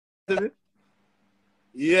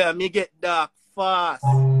Yeah, me get dark fast.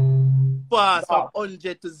 Fast from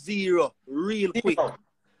 100 to 0 real quick.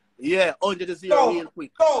 Yeah, 100 to 0 real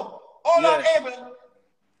quick. So, hold on, Abel.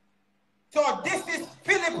 So this is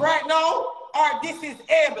Philip right now, or this is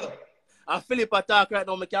Abel? And Philip attack right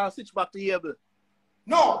now, I can't switch back to Abel.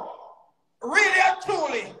 No. Really and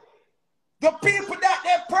truly, the people that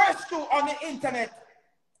they pursue on the internet,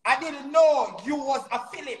 I didn't know you was a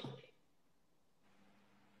Philip.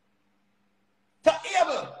 To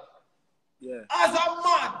Abel, as a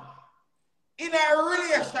man in a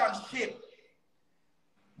relationship,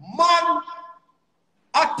 man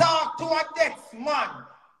attack to a next man.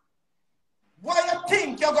 What do you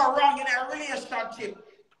think you go wrong in a relationship?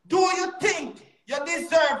 Do you think you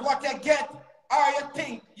deserve what you get, or you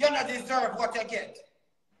think you don't deserve what you get?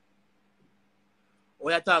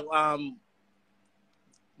 When I talk,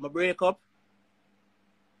 my breakup.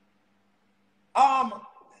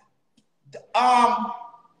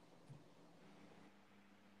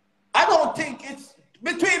 I don't think it's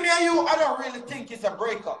between me and you. I don't really think it's a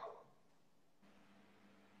breakup.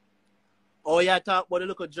 Oh, yeah, talk about the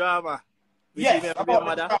little drama. Yes, about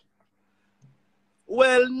mother.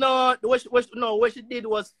 Well, no, what she did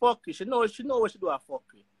was fuckery. She know what she do a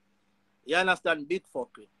fuckery. You understand? Big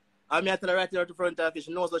fuckery. I mean, I tell her right here at the front of her,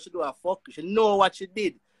 she knows what she do a fuckery. She know what she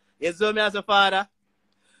did. You see me as a father?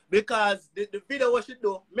 Because the video what she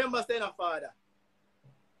do, remember saying a father,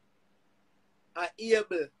 I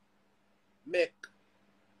able make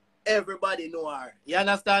everybody know her. You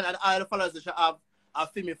understand? And all the followers that she have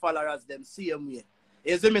female followers them same way.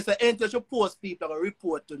 You see me? So until she post people that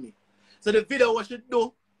report to me. So the video what she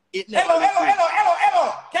do, it never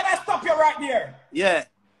Hello. Can I stop you right there? Yeah.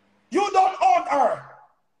 You don't own her.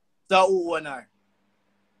 So who own her?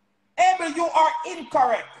 Abel, you are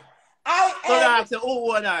incorrect. I am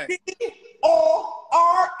who own her? P-O-R-R-A-C-T.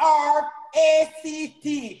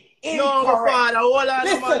 Incorrect. No, my father, hold on,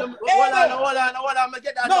 listen, hold on,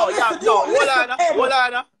 get that. No, listen, hold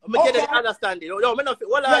on, I'm get the understanding. No, me not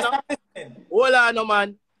hold on, man.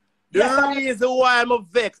 The reason why I'm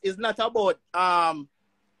vexed is not about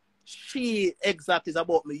she exactly, is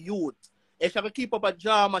about my youth. If she can keep up a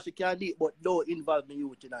drama, she can do it, but don't involve me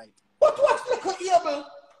youth tonight. But what's little Abel?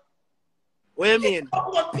 What do you mean?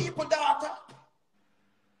 What people daughter?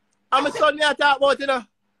 I'm a son here talk about, you know.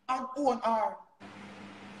 I'm own her.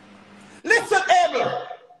 Listen, Abel.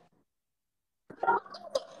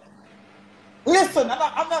 Listen,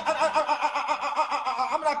 I'm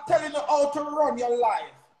not telling you how to run your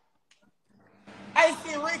life. I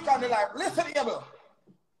see Rick on the life. Listen, Abel.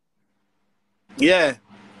 Yeah.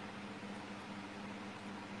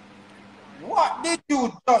 What did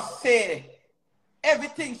you just say?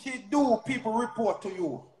 Everything she do, people report to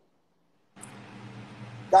you.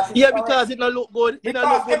 Yeah, correct. Because it don't look good. It don't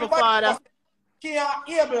look good, my father. She are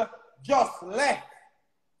able just left.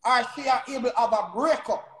 Or she are able to have a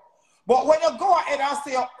breakup. But when you go ahead and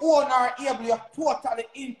say you own her able, you're totally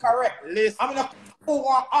incorrect. Listen. I'm going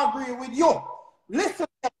to agree with you. Listen.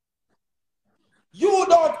 You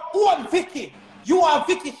don't own Vicky. You are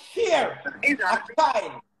Vicky share a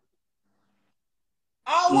child.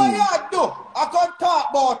 And what you do, I can talk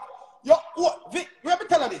about your let me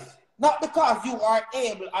tell you this. Not because you are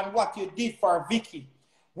able and what you did for Vicky.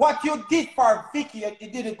 What you did for Vicky, you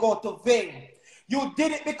didn't go to vain. You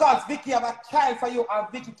did it because Vicky have a child for you and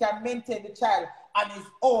Vicky can maintain the child on his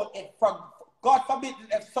own. And from God forbid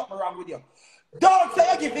there's something wrong with you. Don't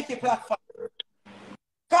say you give Vicky platform.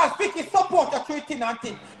 Because Vicky support your treating and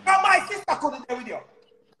thing. Now my sister couldn't do with you.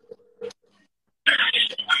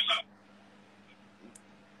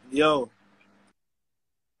 Yo.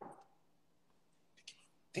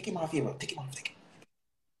 Take him off here, bro. Take him off.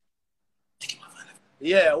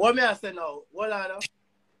 Yeah, what me I say now? Hold on now.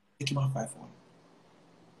 Take him off 5-1.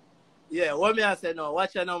 Yeah, what me I say now?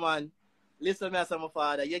 Watch you now, man. Listen to me, I say, my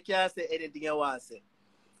father. You can't say anything you want to say.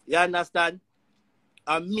 You understand?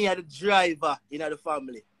 And me are the driver in the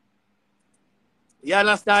family. You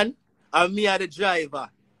understand? And me are the driver.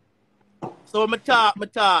 So me talk.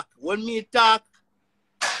 When me talk,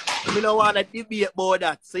 I don't want to debate about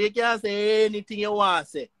that. So you can't say anything you want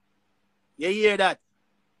to say. You hear that?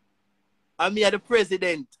 And me are the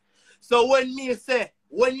president. So when me say,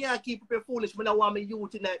 when you keep people foolish, I don't want me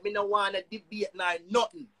youth tonight, I don't want to debate now,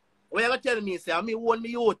 nothing. When you going to tell me, say, I me own me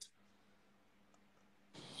youth.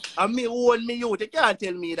 And me own me youth. You can't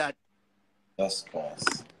tell me that. That's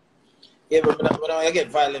class. Yeah, but when you get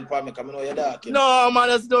violent for me, because I know you're dark. You know? No, man,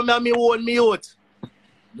 that's not me own me youth.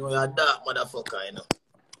 No, you're dark, motherfucker, you know.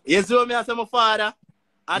 You see me as my father?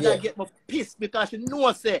 And I get my pissed because she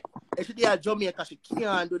knows, say, if she did a Jamaica, she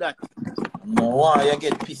can't do that. No, why you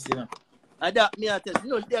get pissed, you know? And that me I tell you,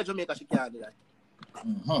 no, there Jamaica she can't do that.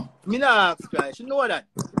 Mm-hmm. Me not ask her, she know that.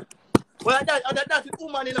 Well, that's the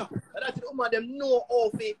woman, you know. That's the woman, them know how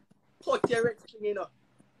to cut your reaction, you know.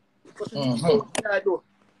 Because she knows what I do.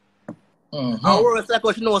 And worse,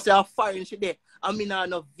 like, she knows say how foreign she there. I mean, I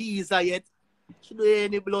no visa yet. She do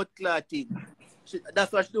any blood clotting.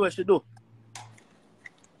 That's what she do.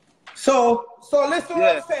 So listen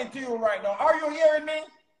what I'm saying to you right now. Are you hearing me?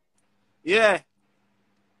 Yeah.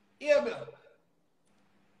 Yeah, Bill.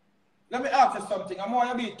 Let me ask you something. I want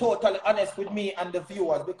you to be totally honest with me and the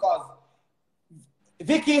viewers because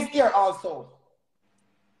Vicky is here also.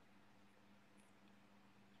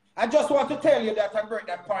 I just want to tell you that and bring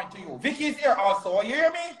that point to you. Vicky is here also. You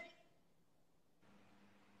hear me?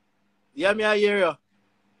 Yeah, me I hear you.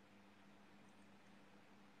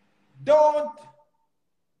 Don't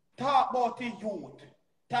talk about the youth.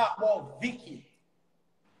 Talk about Vicky.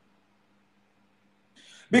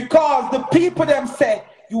 Because the people them say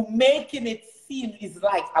you making it seem is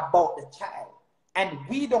like about the child. And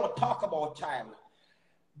we don't talk about child.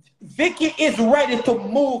 Vicky is ready to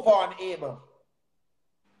move on, Abel.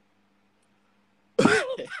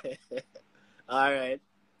 All right.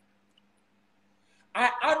 I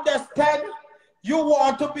understand you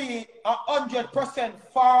want to be 100%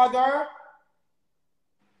 father.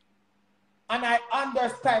 And I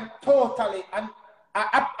understand totally. And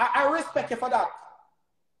I respect you for that.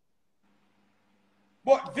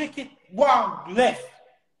 But Vicky one left.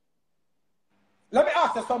 Let me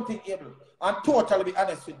ask you something, Abel. And totally be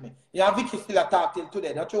honest with me. Yeah, Vicky still a talk till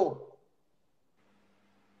today, not true?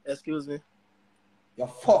 Excuse me. You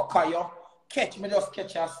fucker, you. Catch me, just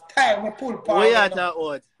catch you. Style me pull power. Where you at that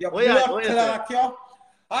old? You blood clot, you.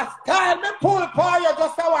 I style me pull power you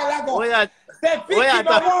just a while ago. Where you at? Say, Vicky,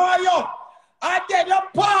 no more you. And then you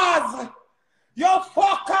pause. You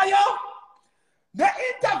fucker, you. The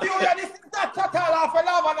interview, you, this is not total off a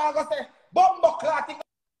love, and I'm going to say, bumbo clotting.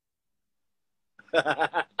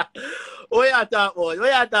 Where you at that old? Where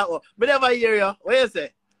you at that old? Me never hear you. What you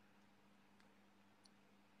say?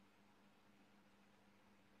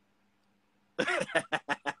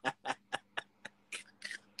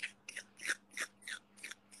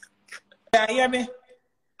 You hear me?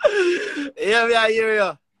 Yeah, me, I hear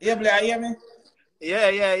you. You hear me?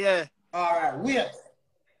 Yeah. All right, wait.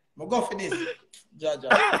 We'll go for this. Jaja.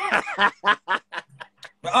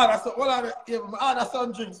 My order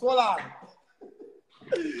some drinks. Hold on.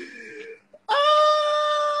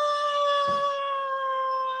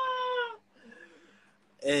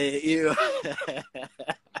 Hey, you.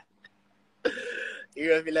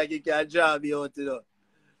 You feel like you can't draw me out, you know.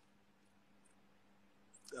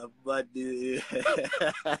 But daddy.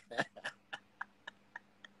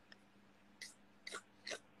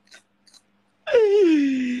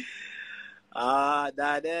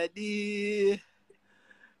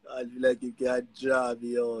 I feel like you can't draw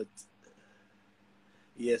me out.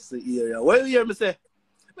 Yes, the area. What you hear me say?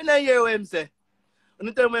 I don't hear what him say. When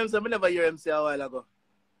you tell me him say, I never hear him say a while ago.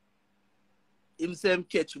 Him say him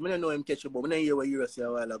catch you. I don't know him catch you, but I don't hear what you say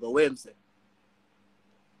a while ago. What him say?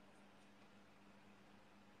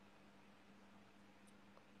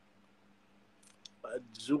 I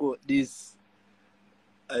joke this.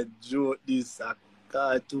 I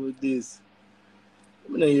can't do this.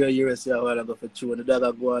 I don't hear you say a while ago for true. When the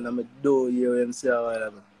dog go on, I don't hear him say a while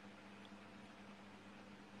ago.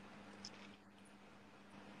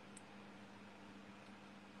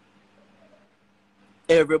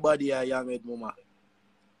 Everybody a young head mama.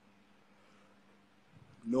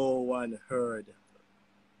 No one heard.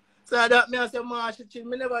 So that me I say, Marsh,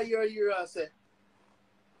 me never hear you say.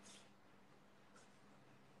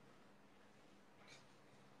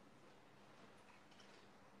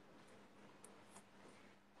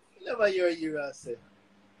 Never hear you say.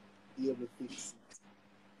 You able to fix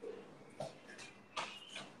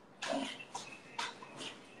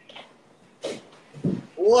it.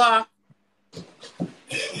 What?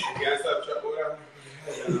 Yeah, stop trouble.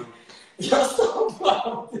 You're so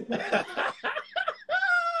bad.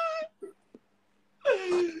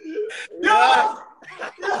 Yeah.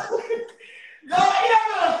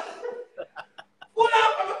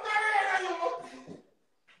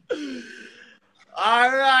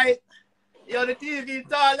 All right. You're the TV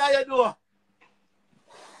tall, how you do?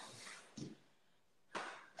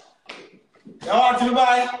 You want to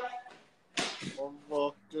buy?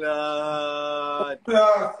 Oh, God.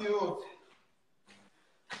 You.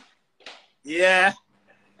 Yeah.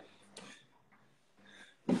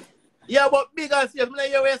 Yeah, but big and safe. I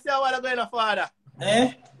hear you say a while ago, father.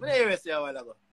 Eh? I hear you say a while ago.